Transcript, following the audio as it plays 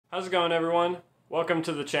How's it going, everyone? Welcome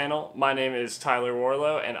to the channel. My name is Tyler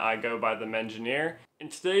Warlow and I go by the Mengineer. In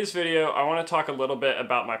today's video, I want to talk a little bit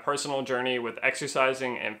about my personal journey with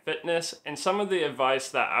exercising and fitness and some of the advice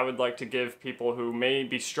that I would like to give people who may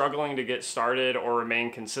be struggling to get started or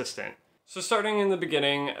remain consistent. So starting in the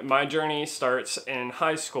beginning, my journey starts in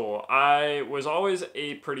high school. I was always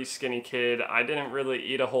a pretty skinny kid. I didn't really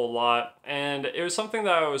eat a whole lot, and it was something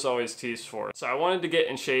that I was always teased for. So I wanted to get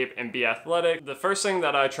in shape and be athletic. The first thing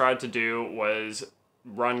that I tried to do was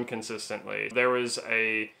run consistently. There was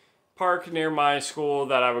a park near my school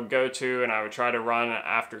that I would go to and I would try to run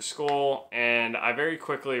after school, and I very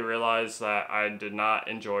quickly realized that I did not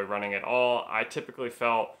enjoy running at all. I typically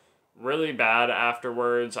felt really bad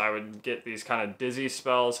afterwards. I would get these kind of dizzy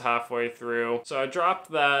spells halfway through. So I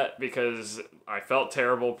dropped that because I felt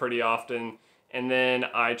terrible pretty often. And then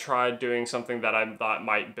I tried doing something that I thought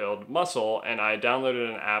might build muscle, and I downloaded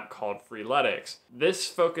an app called Freeletics. This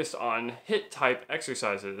focused on HIIT type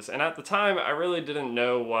exercises, and at the time I really didn't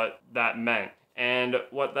know what that meant. And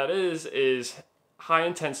what that is high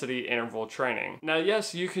intensity interval training. Now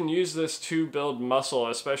yes, you can use this to build muscle,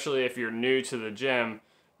 especially if you're new to the gym,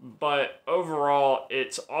 but overall,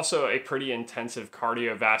 it's also a pretty intensive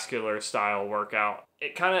cardiovascular style workout.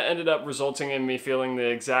 It kind of ended up resulting in me feeling the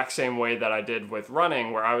exact same way that I did with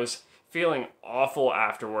running, where I was feeling awful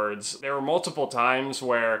afterwards. There were multiple times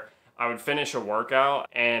where I would finish a workout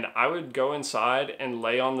and I would go inside and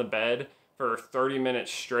lay on the bed for 30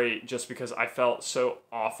 minutes straight just because I felt so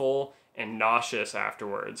awful and nauseous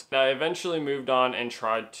afterwards. I eventually moved on and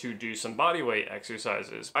tried to do some bodyweight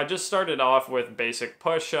exercises. I just started off with basic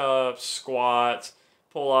push-ups, squats,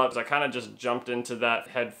 pull-ups. I kind of just jumped into that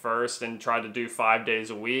head first and tried to do 5 days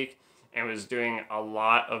a week and was doing a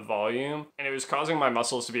lot of volume, and it was causing my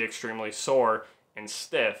muscles to be extremely sore and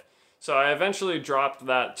stiff. So I eventually dropped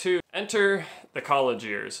that too. Enter the college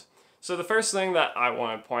years. So the first thing that I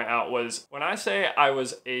want to point out was when I say I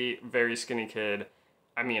was a very skinny kid,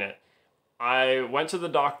 I mean it. I went to the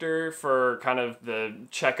doctor for kind of the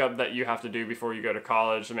checkup that you have to do before you go to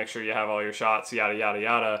college to make sure you have all your shots, yada, yada,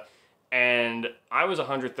 yada. And I was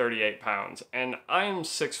 138 pounds and I am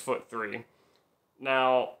 6'3".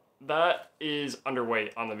 Now that is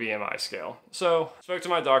underweight on the BMI scale. So I spoke to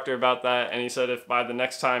my doctor about that, and he said if by the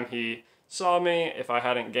next time he saw me, if I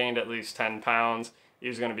hadn't gained at least 10 pounds, he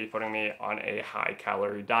was going to be putting me on a high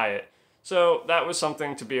calorie diet. So that was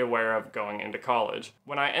something to be aware of going into college.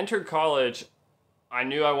 When I entered college, I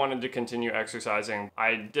knew I wanted to continue exercising.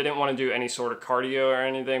 I didn't want to do any sort of cardio or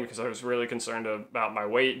anything because I was really concerned about my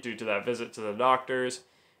weight due to that visit to the doctors.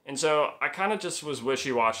 And so I kind of just was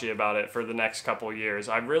wishy-washy about it for the next couple years.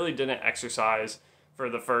 I really didn't exercise for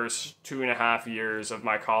the first 2.5 years of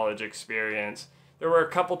my college experience. There were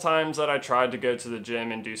a couple times that I tried to go to the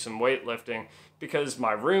gym and do some weightlifting because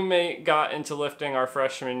my roommate got into lifting our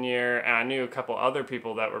freshman year, and I knew a couple other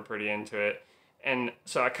people that were pretty into it. And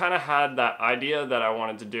so I kind of had that idea that I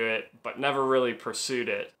wanted to do it, but never really pursued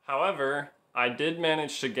it. However, I did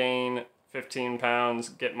manage to gain 15 pounds,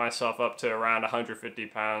 get myself up to around 150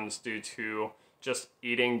 pounds due to just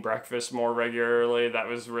eating breakfast more regularly. That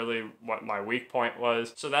was really what my weak point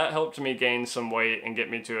was. So that helped me gain some weight and get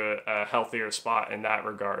me to a healthier spot in that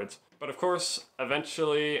regards. But of course,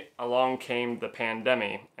 eventually along came the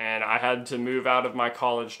pandemic, and I had to move out of my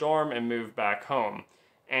college dorm and move back home.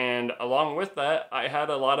 And along with that, I had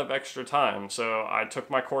a lot of extra time. So I took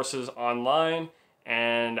my courses online,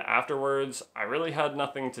 and afterwards, I really had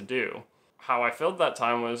nothing to do. How I filled that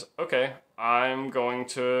time was, okay, I'm going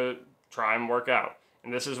to try and work out.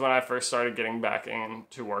 And this is when I first started getting back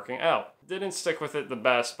into working out. Didn't stick with it the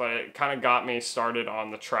best, but it kind of got me started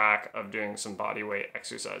on the track of doing some body weight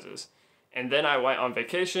exercises. And then I went on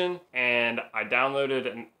vacation and I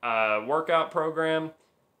downloaded a workout program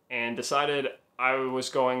and decided I was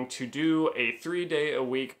going to do a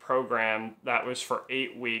 3-day-a-week program that was for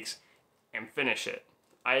 8 weeks and finish it.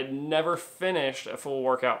 I had never finished a full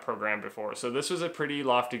workout program before, so this was a pretty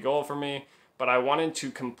lofty goal for me, but I wanted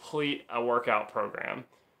to complete a workout program.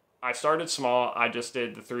 I started small. I just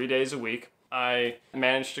did the 3 days a week. I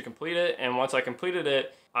managed to complete it, and once I completed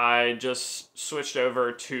it, I just switched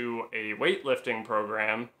over to a weightlifting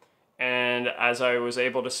program, and as I was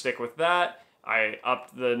able to stick with that, I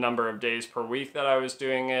upped the number of days per week that I was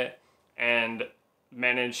doing it, and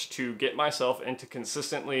managed to get myself into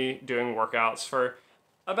consistently doing workouts for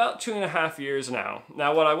about 2.5 years now.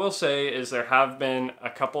 Now, what I will say is there have been a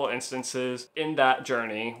couple instances in that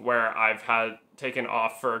journey where I've had taken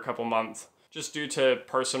off for a couple months just due to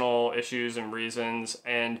personal issues and reasons,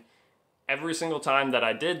 and every single time that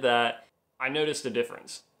I did that, I noticed a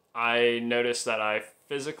difference. I noticed that I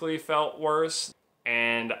physically felt worse.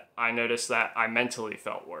 and I noticed that I mentally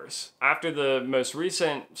felt worse. After the most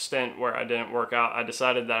recent stint where I didn't work out, I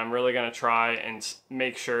decided that I'm really going to try and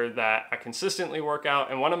make sure that I consistently work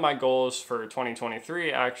out. And one of my goals for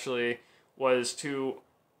 2023 actually was to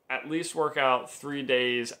at least work out 3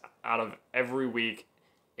 days out of every week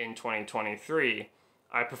in 2023.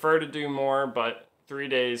 I prefer to do more, but 3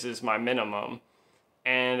 days is my minimum.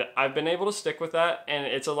 And I've been able to stick with that, and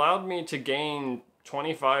it's allowed me to gain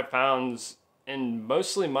 25 pounds in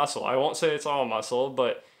mostly muscle. I won't say it's all muscle,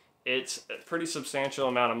 but it's a pretty substantial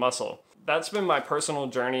amount of muscle. That's been my personal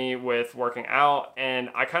journey with working out, and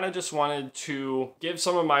I kind of just wanted to give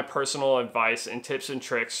some of my personal advice and tips and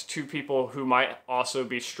tricks to people who might also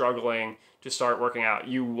be struggling to start working out.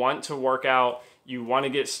 You want to work out, you want to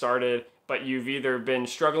get started, but you've either been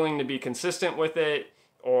struggling to be consistent with it,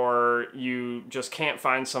 or you just can't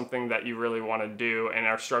find something that you really want to do and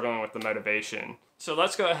are struggling with the motivation. So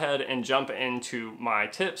let's go ahead and jump into my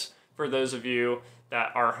tips for those of you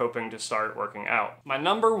that are hoping to start working out. My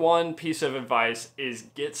number one piece of advice is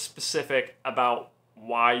get specific about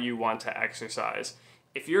why you want to exercise.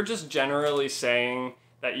 If you're just generally saying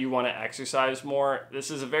that you want to exercise more,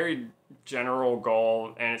 this is a very general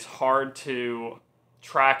goal, and it's hard to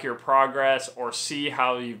track your progress or see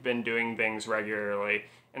how you've been doing things regularly.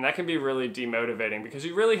 And that can be really demotivating because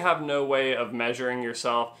you really have no way of measuring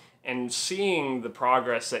yourself and seeing the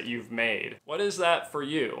progress that you've made. What is that for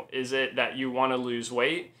you? Is it that you want to lose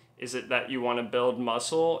weight? Is it that you want to build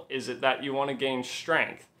muscle? Is it that you want to gain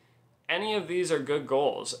strength? Any of these are good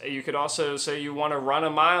goals. You could also say you want to run a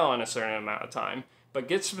mile in a certain amount of time, but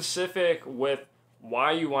get specific with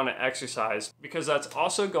why you want to exercise, because that's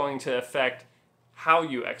also going to affect how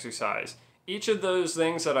you exercise. Each of those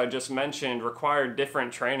things that I just mentioned require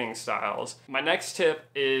different training styles. My next tip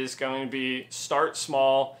is going to be start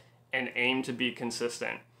small and aim to be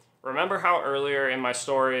consistent. Remember how earlier in my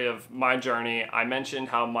story of my journey, I mentioned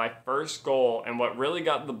how my first goal and what really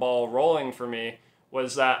got the ball rolling for me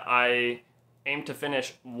was that I aimed to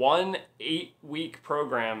finish one 8-week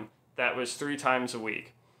program that was 3 times a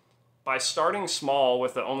week. By starting small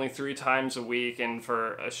with the only 3 times a week and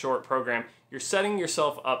for a short program, you're setting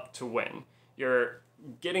yourself up to win. You're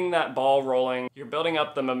getting that ball rolling. You're building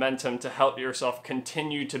up the momentum to help yourself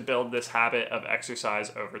continue to build this habit of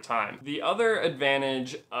exercise over time. The other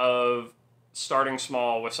advantage of starting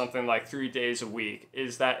small with something like 3 days a week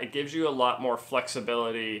is that it gives you a lot more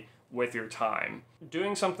flexibility with your time.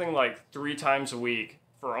 Doing something like 3 times a week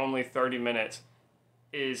for only 30 minutes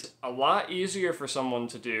is a lot easier for someone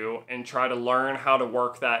to do and try to learn how to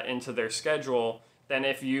work that into their schedule than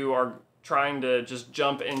if you are trying to just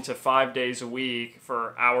jump into 5 days a week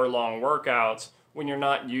for hour-long workouts when you're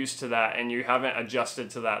not used to that and you haven't adjusted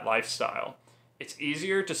to that lifestyle. It's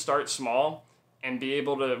easier to start small and be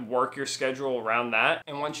able to work your schedule around that.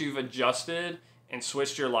 And once you've adjusted and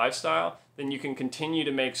switched your lifestyle, then you can continue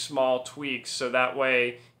to make small tweaks so that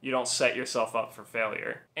way you don't set yourself up for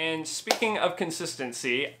failure. And speaking of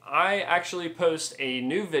consistency, I actually post a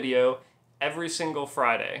new video every single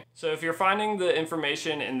Friday. So if you're finding the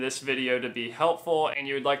information in this video to be helpful and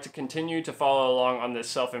you would like to continue to follow along on this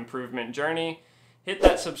self-improvement journey, hit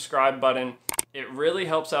that subscribe button. It really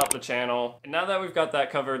helps out the channel. And now that we've got that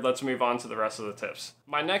covered, let's move on to the rest of the tips.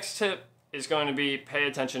 My next tip is going to be pay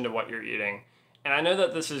attention to what you're eating. And I know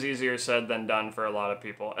that this is easier said than done for a lot of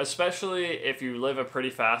people, especially if you live a pretty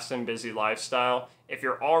fast and busy lifestyle. If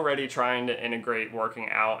you're already trying to integrate working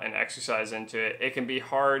out and exercise into it, it can be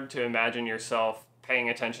hard to imagine yourself paying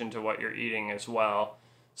attention to what you're eating as well.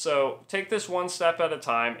 So take this one step at a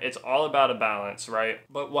time. It's all about a balance, right?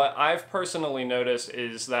 But what I've personally noticed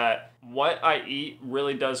is that what I eat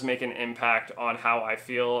really does make an impact on how I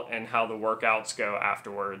feel and how the workouts go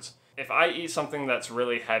afterwards. If I eat something that's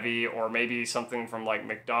really heavy or maybe something from like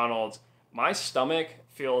McDonald's, my stomach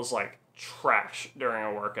feels like trash during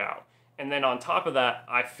a workout. And then on top of that,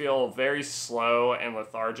 I feel very slow and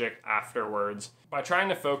lethargic afterwards. By trying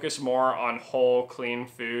to focus more on whole, clean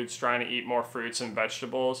foods, trying to eat more fruits and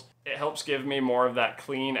vegetables, it helps give me more of that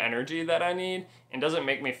clean energy that I need and doesn't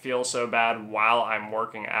make me feel so bad while I'm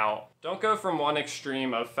working out. Don't go from one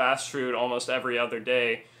extreme of fast food almost every other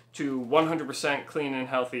day to 100% clean and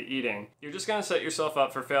healthy eating. You're just gonna set yourself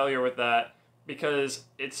up for failure with that because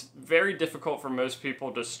it's very difficult for most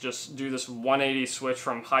people to just do this 180 switch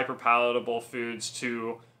from hyper palatable foods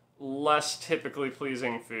to less typically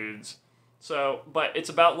pleasing foods. So, but it's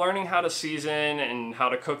about learning how to season and how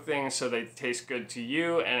to cook things so they taste good to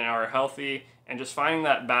you and are healthy, and just finding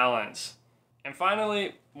that balance. And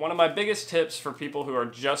finally, one of my biggest tips for people who are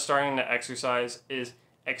just starting to exercise is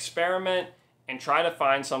experiment and try to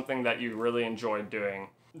find something that you really enjoy doing.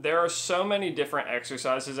 There are so many different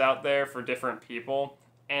exercises out there for different people,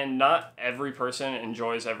 and not every person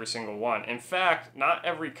enjoys every single one. In fact, not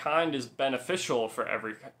every kind is beneficial for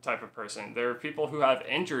every type of person. There are people who have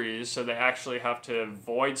injuries, so they actually have to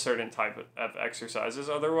avoid certain type of exercises,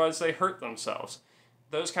 otherwise they hurt themselves.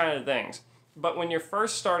 Those kind of things. But when you're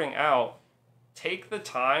first starting out, take the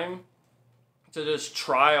time to just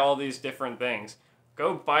try all these different things.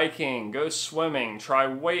 Go biking, go swimming, try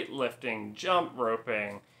weightlifting, jump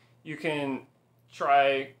roping. You can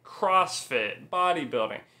try CrossFit,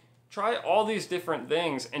 bodybuilding. Try all these different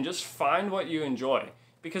things and just find what you enjoy.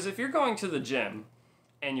 Because if you're going to the gym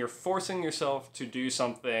and you're forcing yourself to do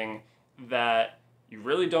something that you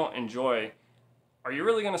really don't enjoy, are you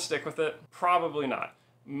really going to stick with it? Probably not.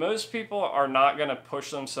 Most people are not going to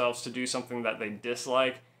push themselves to do something that they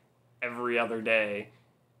dislike every other day,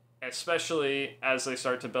 especially as they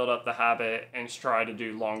start to build up the habit and try to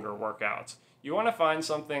do longer workouts. You want to find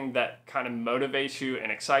something that kind of motivates you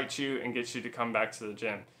and excites you and gets you to come back to the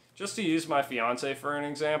gym. Just to use my fiance for an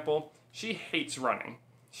example, she hates running.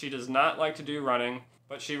 She does not like to do running,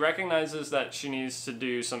 but she recognizes that she needs to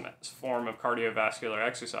do some form of cardiovascular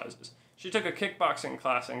exercises. She took a kickboxing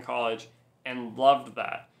class in college and loved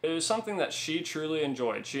that. It was something that she truly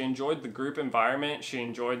enjoyed. She enjoyed the group environment, she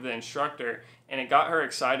enjoyed the instructor, and it got her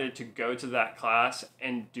excited to go to that class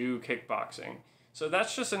and do kickboxing. So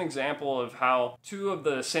that's just an example of how two of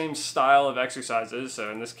the same style of exercises, so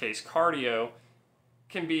in this case cardio,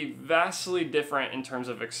 can be vastly different in terms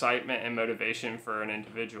of excitement and motivation for an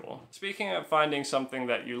individual. Speaking of finding something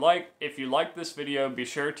that you like, if you like this video, be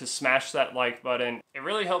sure to smash that like button. It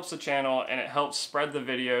really helps the channel and it helps spread the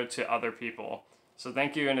video to other people. So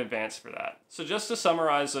thank you in advance for that. So just to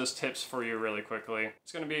summarize those tips for you really quickly,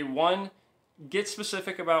 it's going to be 1, get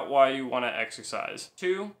specific about why you want to exercise.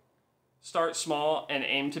 2, start small and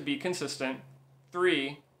aim to be consistent.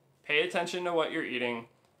 3, pay attention to what you're eating.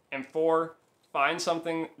 And 4, find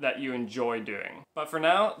something that you enjoy doing. But for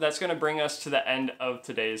now, that's going to bring us to the end of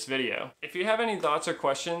today's video. If you have any thoughts or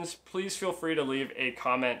questions, please feel free to leave a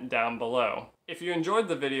comment down below. If you enjoyed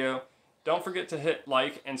the video, don't forget to hit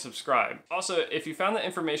like and subscribe. Also, if you found the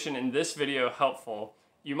information in this video helpful,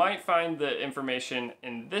 you might find the information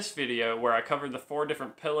in this video where I covered the 4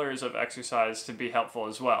 different pillars of exercise to be helpful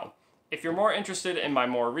as well. If you're more interested in my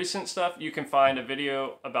more recent stuff, you can find a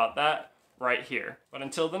video about that right here. But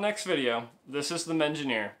until the next video, this is the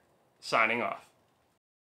Mengineer, signing off.